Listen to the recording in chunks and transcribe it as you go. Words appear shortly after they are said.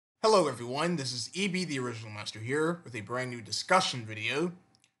Hello everyone, this is EB the Original Master here with a brand new discussion video.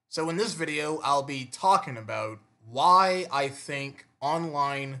 So in this video, I'll be talking about why I think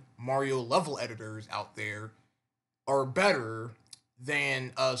online Mario level editors out there are better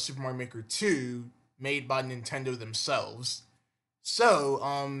than Super Mario Maker 2 made by Nintendo themselves.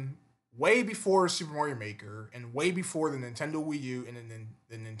 So, way before Super Mario Maker and way before the Nintendo Wii U and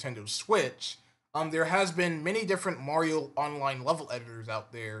the Nintendo Switch, there has been many different Mario online level editors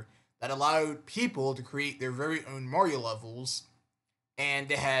out there that allowed people to create their very own Mario levels, and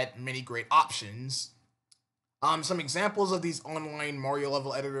they had many great options. Some examples of these online Mario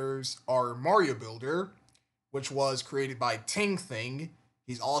level editors are Mario Builder, which was created by Ting Thing.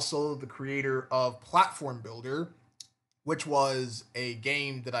 He's also the creator of Platform Builder, which was a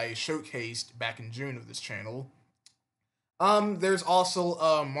game that I showcased back in June of this channel. There's also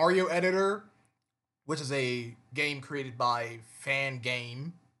a Mario Editor, which is a game created by Fan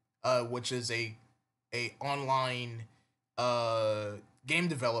Game, which is a online game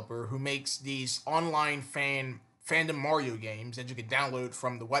developer who makes these online fandom Mario games that you can download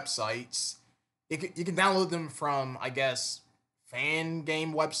from the websites. You can download them from, I guess, fan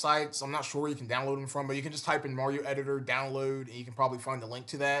game websites. I'm not sure where you can download them from, but you can just type in Mario Editor, download, and you can probably find a link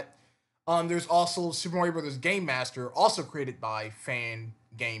to that. There's also Super Mario Bros. Game Master, also created by Fan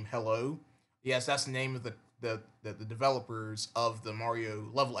Game Hello. Yes, that's the name of the developers of the Mario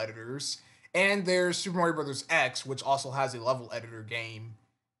level editors. And there's Super Mario Bros. X, which also has a level editor game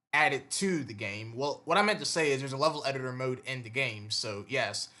added to the game. Well, what I meant to say is there's a level editor mode in the game, so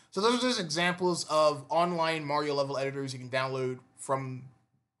yes. So those are just examples of online Mario level editors you can download from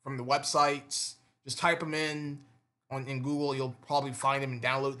the websites. Just type them in Google, you'll probably find them and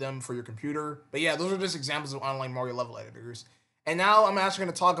download them for your computer. But yeah, those are just examples of online Mario level editors. And now I'm actually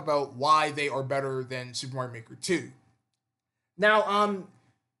going to talk about why they are better than Super Mario Maker 2. Now,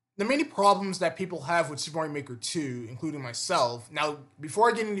 the many problems that people have with Super Mario Maker 2, including myself. Now, before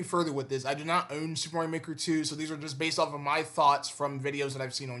I get any further with this, I do not own Super Mario Maker 2, so these are just based off of my thoughts from videos that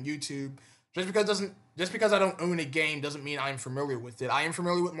I've seen on YouTube. Just because I don't own a game doesn't mean I'm familiar with it. I am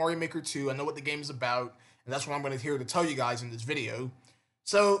familiar with Mario Maker 2. I know what the game is about, and that's what I'm going to here to tell you guys in this video.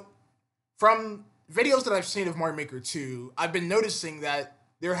 So, from videos that I've seen of Mario Maker 2, I've been noticing that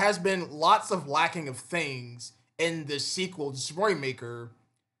there has been lots of lacking of things in the sequel to Super Mario Maker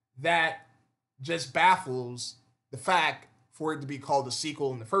that just baffles the fact for it to be called a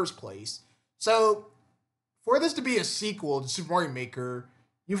sequel in the first place. So, for this to be a sequel to Super Mario Maker,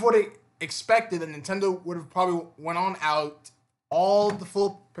 you would have expected that Nintendo would have probably went on out all the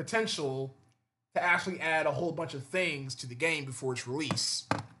full potential to actually add a whole bunch of things to the game before its release.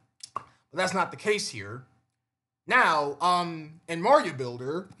 But that's not the case here. Now, in Mario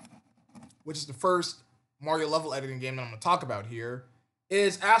Builder, which is the first Mario level editing game that I'm going to talk about here,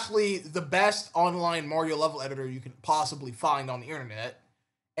 is actually the best online Mario level editor you can possibly find on the internet.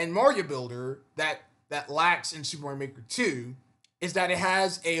 And Mario Builder, that lacks in Super Mario Maker 2, is that it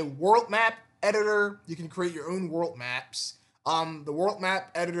has a world map editor. You can create your own world maps. The world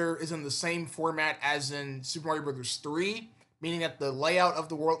map editor is in the same format as in Super Mario Bros. 3, meaning that the layout of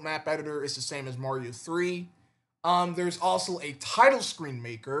the world map editor is the same as Mario 3. There's also a title screen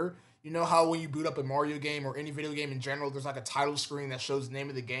maker. You know how when you boot up a Mario game or any video game in general, there's like a title screen that shows the name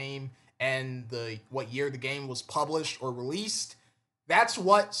of the game and what year the game was published or released. That's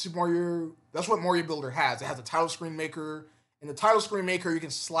what Mario Builder has. It has a title screen maker. In the title screen maker, you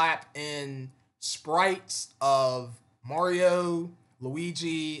can slap in sprites of Mario,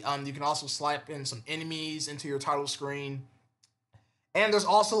 Luigi. You can also slap in some enemies into your title screen. And there's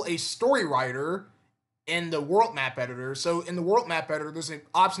also a story writer in the world map editor. So in the world map editor, there's an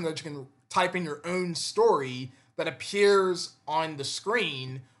option that you can type in your own story that appears on the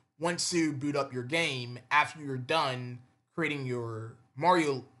screen once you boot up your game after you're done creating your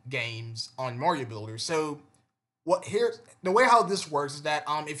Mario games on Mario Builder. So the way how this works is that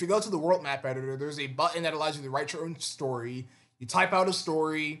if you go to the world map editor, there's a button that allows you to write your own story. You type out a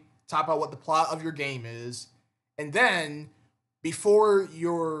story, type out what the plot of your game is, and then before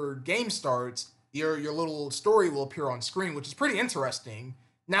your game starts, your little story will appear on screen, which is pretty interesting.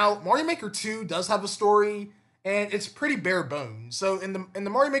 Now, Mario Maker 2 does have a story, and it's pretty bare bones. So in the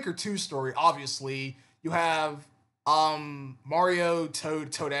Mario Maker 2 story, obviously, you have Mario,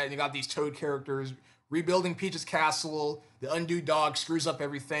 Toad, Toadette, and you got these Toad characters rebuilding Peach's castle. The Undo Dog screws up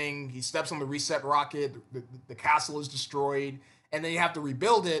everything. He steps on the reset rocket. The castle is destroyed. And then you have to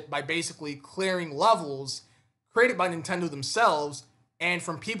rebuild it by basically clearing levels created by Nintendo themselves and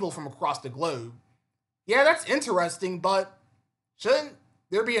from people from across the globe. Yeah, that's interesting, but shouldn't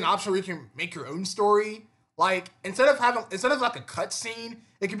there be an option where you can make your own story? Like instead of like a cutscene,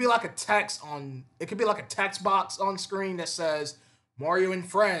 it could be like a text box on screen that says Mario and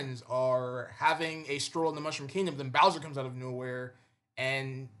friends are having a stroll in the Mushroom Kingdom. Then Bowser comes out of nowhere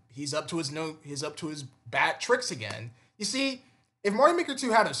and he's up to his bad tricks again. You see, if Mario Maker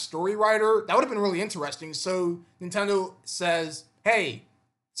 2 had a story writer, that would have been really interesting. So Nintendo says, "Hey,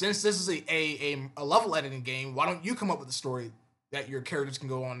 since this is a level editing game, why don't you come up with a story that your characters can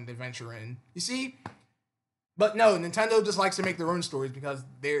go on an adventure in?" You see? But no, Nintendo just likes to make their own stories because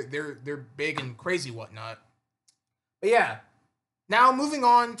they're big and crazy whatnot. But yeah, now moving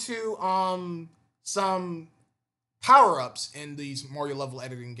on to some power-ups in these Mario level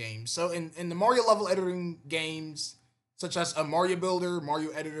editing games. So in the Mario level editing games, such as a Mario Builder, Mario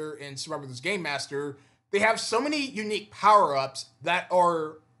Editor, and Super Mario Bros. Game Master, they have so many unique power-ups that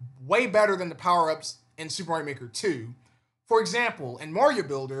are way better than the power-ups in Super Mario Maker 2. For example, in Mario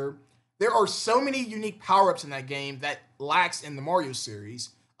Builder, there are so many unique power-ups in that game that lacks in the Mario series.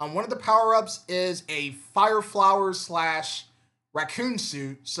 One of the power-ups is a Fire Flower / Raccoon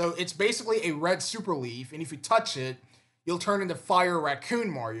suit. So it's basically a red super leaf, and if you touch it, you'll turn into Fire Raccoon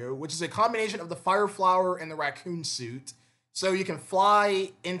Mario, which is a combination of the Fire Flower and the Raccoon suit. So you can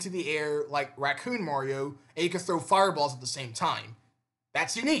fly into the air like Raccoon Mario, and you can throw fireballs at the same time.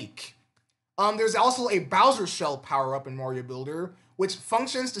 That's unique. There's also a Bowser Shell power-up in Mario Builder, which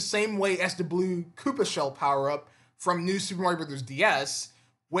functions the same way as the blue Koopa Shell power-up from New Super Mario Bros. DS,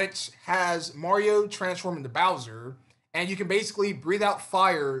 which has Mario transform into Bowser, and you can basically breathe out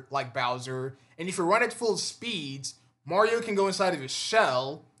fire like Bowser, and if you run at full speeds, Mario can go inside of his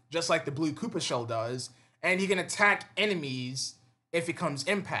shell, just like the blue Koopa Shell does, and he can attack enemies if it comes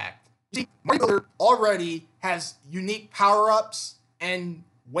impact. See, Mario Builder already has unique power-ups and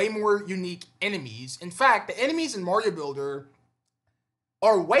way more unique enemies. In fact, the enemies in Mario Builder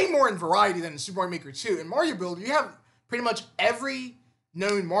are way more in variety than in Super Mario Maker 2. In Mario Builder, you have pretty much every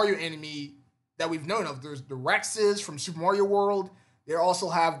known Mario enemy that we've known of. There's the Rexes from Super Mario World. They also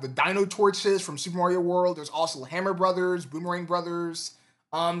have the Dino Torches from Super Mario World. There's also Hammer Brothers, Boomerang Brothers.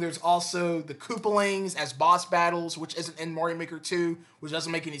 There's also the Koopalings as boss battles, which isn't in Mario Maker 2, which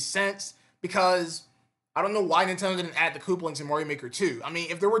doesn't make any sense because I don't know why Nintendo didn't add the Koopalings in Mario Maker 2. I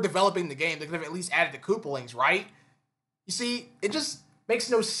mean, if they were developing the game, they could have at least added the Koopalings, right? You see, it just makes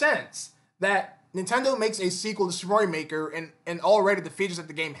no sense that Nintendo makes a sequel to Super Mario Maker and already the features that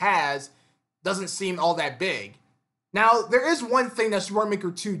the game has doesn't seem all that big. Now, there is one thing that Super Mario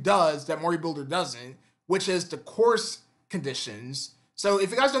Maker 2 does that Mario Builder doesn't, which is the course conditions. So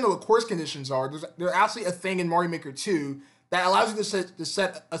if you guys don't know what course conditions are, there's actually a thing in Mario Maker 2 that allows you to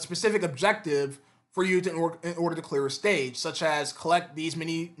set a specific objective for you in order to clear a stage, such as collect these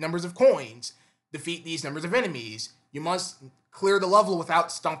many numbers of coins, defeat these numbers of enemies. You must clear the level without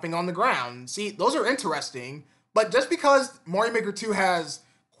stomping on the ground. See, those are interesting, but just because Mario Maker 2 has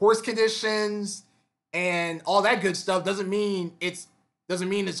course conditions and all that good stuff doesn't mean it's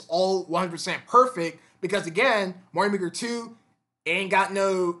all 100% perfect, because again, Mario Maker 2 ain't got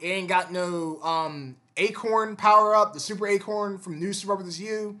no acorn power up, the super acorn from New Super Mario Bros.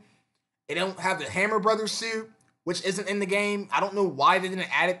 U. It don't have the Hammer Brothers suit, which isn't in the game. I don't know why they didn't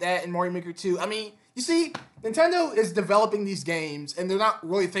add that in Mario Maker 2. I mean, you see, Nintendo is developing these games, and they're not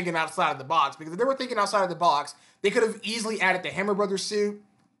really thinking outside of the box, because if they were thinking outside of the box, they could have easily added the Hammer Brothers suit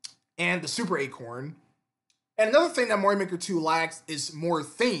and the Super Acorn. And another thing that Mario Maker 2 lacks is more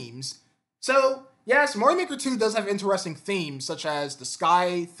themes. So, yes, Mario Maker 2 does have interesting themes, such as the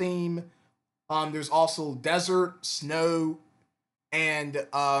sky theme. There's also desert, snow, and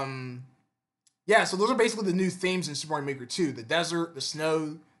yeah, so those are basically the new themes in Super Mario Maker 2. The desert, the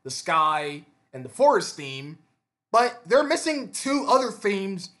snow, the sky, and the forest theme. But they're missing two other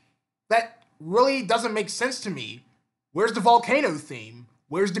themes that really doesn't make sense to me. Where's the volcano theme?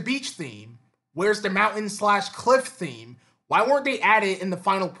 Where's the beach theme? Where's the mountain/cliff theme? Why weren't they added in the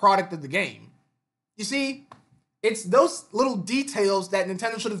final product of the game? You see, it's those little details that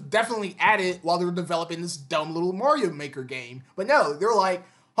Nintendo should have definitely added while they were developing this dumb little Mario Maker game. But no, they're like,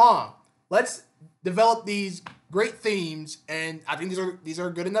 let's develop these great themes, and I think these are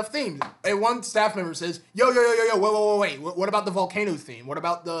good enough themes. And one staff member says, yo, wait, what about the volcano theme? What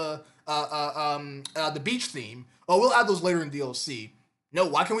about the beach theme? Oh, we'll add those later in DLC. No,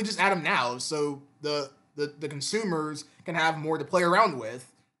 why can't we just add them now so the consumers can have more to play around with?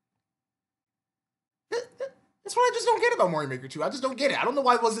 That's what I just don't get about Mario Maker 2. I just don't get it. I don't know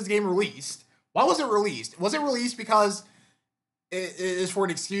why was this game released. Why was it released? Was it released because it is for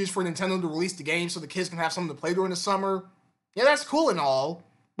an excuse for Nintendo to release the game so the kids can have something to play during the summer? Yeah, that's cool and all,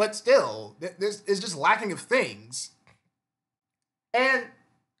 but still, it's just lacking of things. And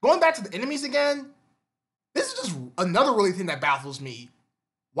going back to the enemies again, This is just another really thing that baffles me.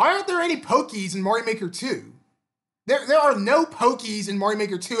 Why aren't there any Pokies in Mario Maker 2? There are no Pokies in Mario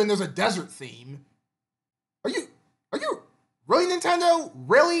Maker 2, and there's a desert theme. Are you really, Nintendo?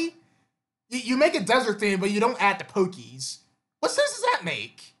 Really? You make a desert theme, but you don't add the Pokies. What sense does that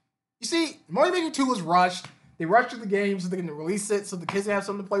make? You see, Mario Maker 2 was rushed. They rushed the game so they can release it so the kids can have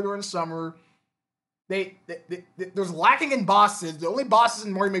something to play during the summer. There's lacking in bosses. The only bosses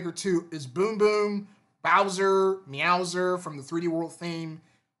in Mario Maker 2 is Boom Boom, Bowser, Meowser from the 3D World theme,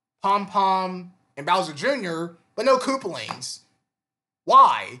 Pom Pom, and Bowser Jr., but no Koopalings.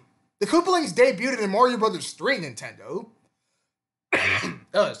 Why? The Koopalings debuted in Mario Bros. 3, Nintendo.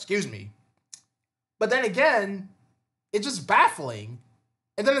 Oh, excuse me. But then again, it's just baffling.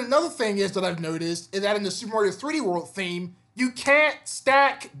 And then another thing is that I've noticed is that in the Super Mario 3D World theme, you can't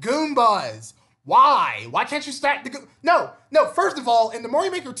stack Goombas. Why? Why can't you stack the No, first of all, in the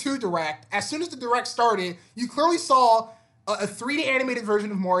Mario Maker 2 Direct, as soon as the Direct started, you clearly saw a 3D animated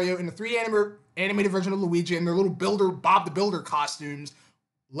version of Mario and a 3D animated version of Luigi in their little Bob the Builder costumes,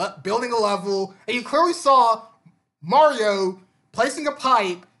 building a level, and you clearly saw Mario placing a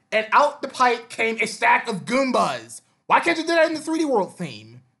pipe, and out the pipe came a stack of Goombas. Why can't you do that in the 3D World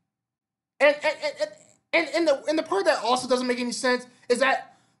theme? And the part that also doesn't make any sense is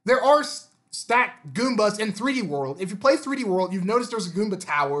that there are stacked Goombas in 3D World. If you play 3D World, you've noticed there's a Goomba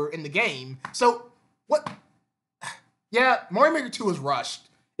tower in the game. So, what? Yeah, Mario Maker 2 was rushed.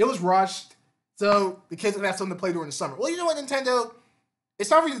 It was rushed, so the kids would have something to play during the summer. Well, you know what, Nintendo? It's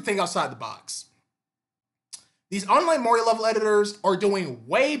time for you to think outside the box. These online Mario level editors are doing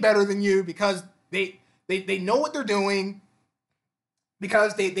way better than you because they know what they're doing,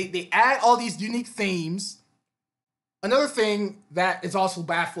 because they add all these unique themes. Another thing that is also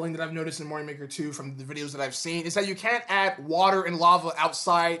baffling that I've noticed in Mario Maker 2 from the videos that I've seen is that you can't add water and lava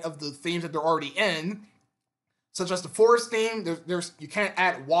outside of the themes that they're already in, such as the forest theme. You can't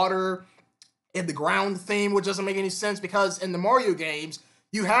add water in the ground theme, which doesn't make any sense because in the Mario games,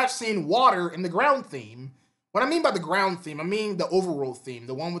 you have seen water in the ground theme. What I mean by the ground theme, I mean the overworld theme,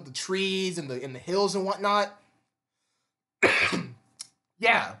 the one with the trees and the hills and whatnot.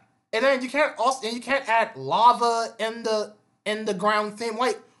 Yeah. And then you can't add lava in the ground theme.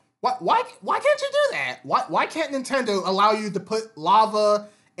 Why can't you do that? Why can't Nintendo allow you to put lava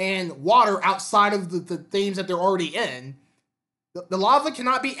and water outside of the themes that they're already in? The lava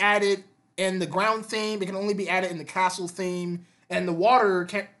cannot be added in the ground theme. It can only be added in the castle theme, and the water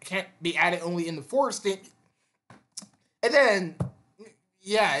can't be added only in the forest theme. And then,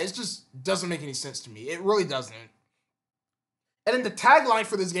 yeah, it just doesn't make any sense to me. It really doesn't. And then the tagline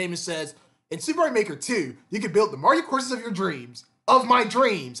for this game says, in Super Mario Maker 2, you can build the Mario courses of your dreams. Of my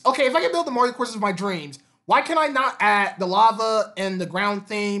dreams. Okay, if I can build the Mario courses of my dreams, why can I not add the lava and the ground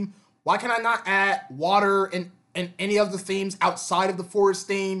theme? Why can I not add water and any of the themes outside of the forest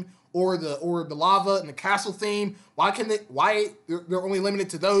theme or the lava and the castle theme? Why they're only limited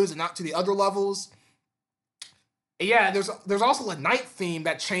to those and not to the other levels? And yeah, there's also a night theme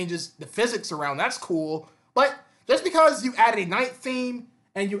that changes the physics around. That's cool, but just because you add a night theme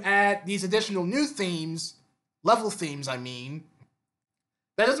and you add these additional new themes, level themes, I mean,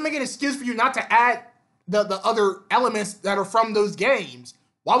 that doesn't make an excuse for you not to add the other elements that are from those games.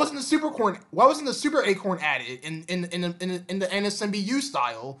 Why wasn't the Super Acorn added in the NSMBU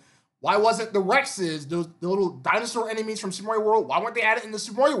style? Why wasn't the Rexes, the little dinosaur enemies from Super Mario World, why weren't they added in the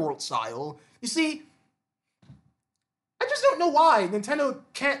Super Mario World style? You see, I just don't know why Nintendo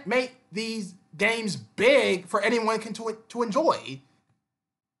can't make these games big for anyone to enjoy.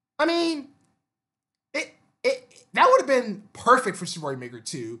 I mean, that would have been perfect for Super Mario Maker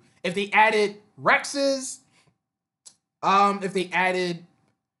 2 if they added Rexes, if they added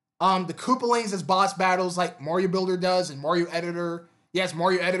the Koopalings as boss battles like Mario Builder does and Mario Editor. Yes,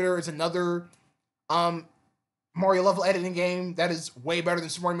 Mario Editor is another Mario level editing game that is way better than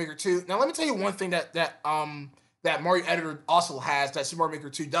Super Mario Maker 2. Now, let me tell you one thing that Mario Editor also has that Super Mario Maker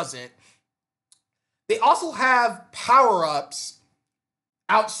 2 doesn't. They also have power-ups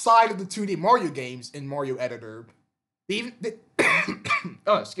outside of the 2D Mario games in Mario Editor.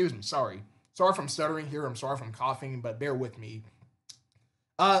 Oh, excuse me, sorry. Sorry if I'm stuttering here, I'm sorry if I'm coughing, but bear with me.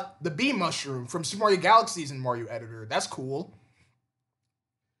 The bee mushroom from Super Mario Galaxy is in Mario Editor. That's cool.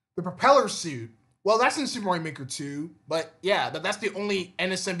 The propeller suit. Well, that's in Super Mario Maker 2, but yeah, that's the only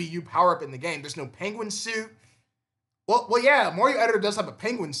NSMBU power-up in the game. There's no penguin suit. Well, yeah, Mario Editor does have a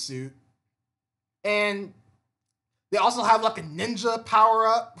penguin suit. And they also have like a ninja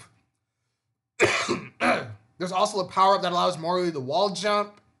power-up. There's also a power-up that allows Mario to wall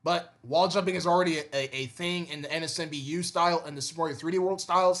jump, but wall jumping is already a thing in the NSMBU style and the Super Mario 3D World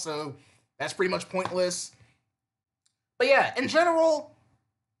style, so that's pretty much pointless. But yeah, in general,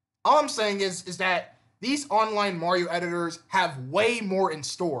 all I'm saying is that these online Mario editors have way more in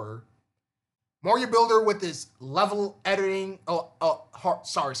store. Mario Builder with this level editing.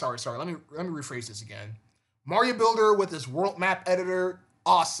 Sorry. Let me rephrase this again. Mario Builder with this world map editor,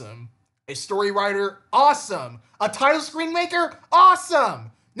 awesome. A story writer, awesome. A title screen maker,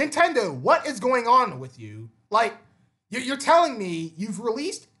 awesome. Nintendo, what is going on with you? Like, you're telling me you've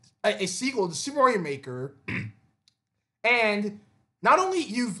released a sequel to Super Mario Maker, and not only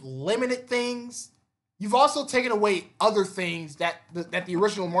you've limited things, you've also taken away other things that the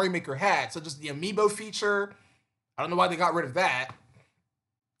original Mario Maker had, such as the amiibo feature. I don't know why they got rid of that.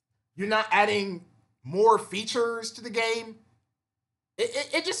 You're not adding more features to the game.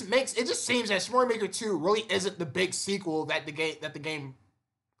 It just seems that Super Mario Maker 2 really isn't the big sequel that the game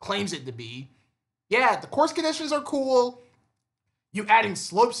claims it to be. Yeah, the course conditions are cool. You adding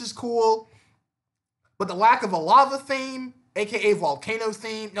slopes is cool. But the lack of a lava theme, aka volcano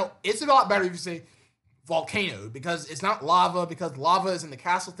theme, no, it's a lot better if you say volcano, because it's not lava, because lava is in the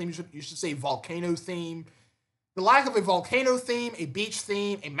castle theme. You should say volcano theme. The lack of a volcano theme, a beach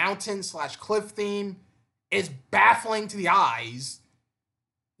theme, a mountain / cliff theme is baffling to the eyes.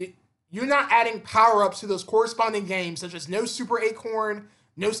 You're not adding power-ups to those corresponding games, such as no Super Acorn,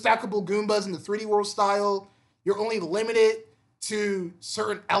 no stackable Goombas in the 3D World style. You're only limited to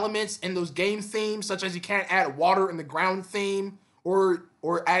certain elements in those game themes, such as you can't add water in the ground theme, or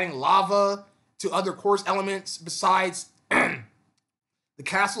adding lava to other course elements besides the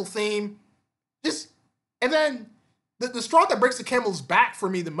castle theme. And then the straw that breaks the camel's back for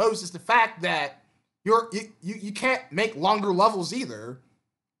me the most is the fact that you can't make longer levels either.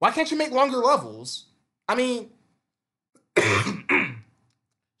 Why can't you make longer levels? I mean,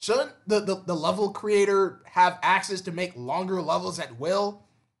 shouldn't the level creator have access to make longer levels at will?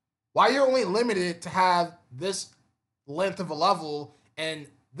 Why are you only limited to have this length of a level and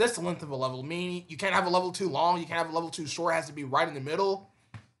this length of a level? Meaning you can't have a level too long, you can't have a level too short, it has to be right in the middle.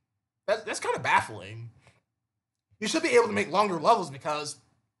 That's kind of baffling. You should be able to make longer levels because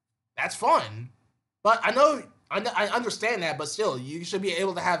that's fun. But I understand that, but still, you should be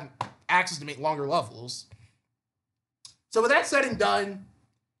able to have access to make longer levels. So with that said and done,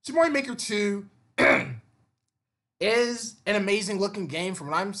 Super Mario Maker 2 is an amazing looking game from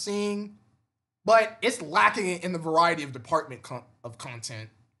what I'm seeing, but it's lacking in the variety of department of content.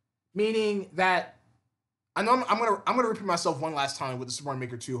 Meaning that, I know I'm gonna repeat myself one last time with the Super Mario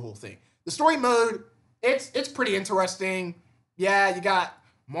Maker 2 whole thing. The story mode, it's pretty interesting. Yeah, you got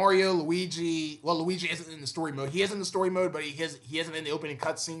Mario, Luigi. Well, Luigi isn't in the story mode. He is in the story mode, but he isn't in the opening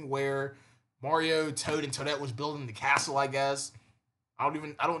cutscene where Mario, Toad, and Toadette was building the castle, I guess. I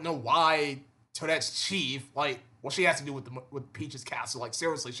don't know why Toadette's chief, like, what she has to do with Peach's castle. Like,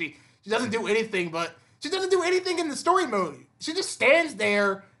 seriously, she doesn't do anything, but she doesn't do anything in the story mode. She just stands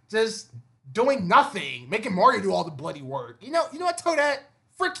there, just doing nothing, making Mario do all the bloody work. You know what, Toadette?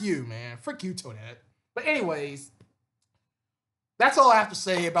 Frick you, man. Frick you, Toadette. But anyways, that's all I have to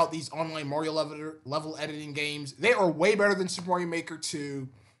say about these online Mario level editing games. They are way better than Super Mario Maker 2,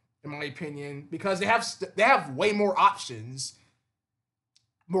 in my opinion, because they have way more options,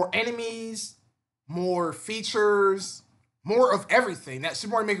 more enemies, more features, more of everything that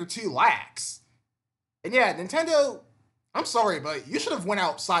Super Mario Maker 2 lacks. And yeah, Nintendo, I'm sorry, but you should have went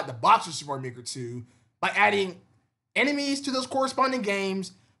outside the box with Super Mario Maker 2 by adding enemies to those corresponding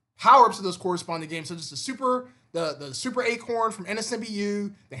games, power-ups to those corresponding games, such as the Super Acorn from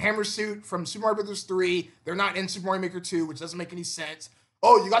NSMBU, the Hammer Suit from Super Mario Bros. 3. They're not in Super Mario Maker 2, which doesn't make any sense.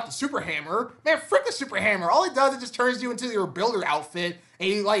 Oh, you got the Super Hammer. Man, frick the Super Hammer. All it does is just turns you into your builder outfit, and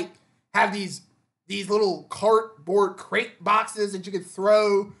you, like, have these little cardboard crate boxes that you can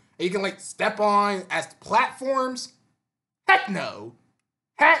throw, and you can, like, step on as platforms. Heck no.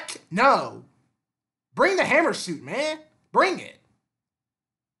 Heck no. Bring the Hammer Suit, man. Bring it.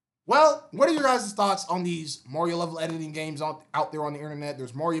 Well, what are your guys' thoughts on these Mario level editing games out there on the internet?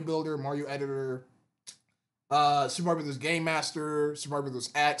 There's Mario Builder, Mario Editor, Super Mario Bros. Game Master, Super Mario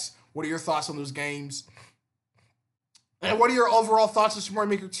Bros. X. What are your thoughts on those games? And what are your overall thoughts on Super Mario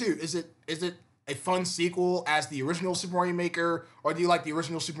Maker 2? Is it a fun sequel as the original Super Mario Maker, or do you like the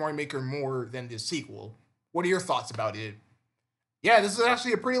original Super Mario Maker more than the sequel? What are your thoughts about it? Yeah, this is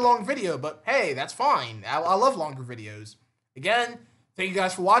actually a pretty long video, but hey, that's fine. I love longer videos. Again, thank you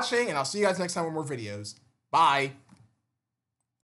guys for watching, and I'll see you guys next time with more videos. Bye.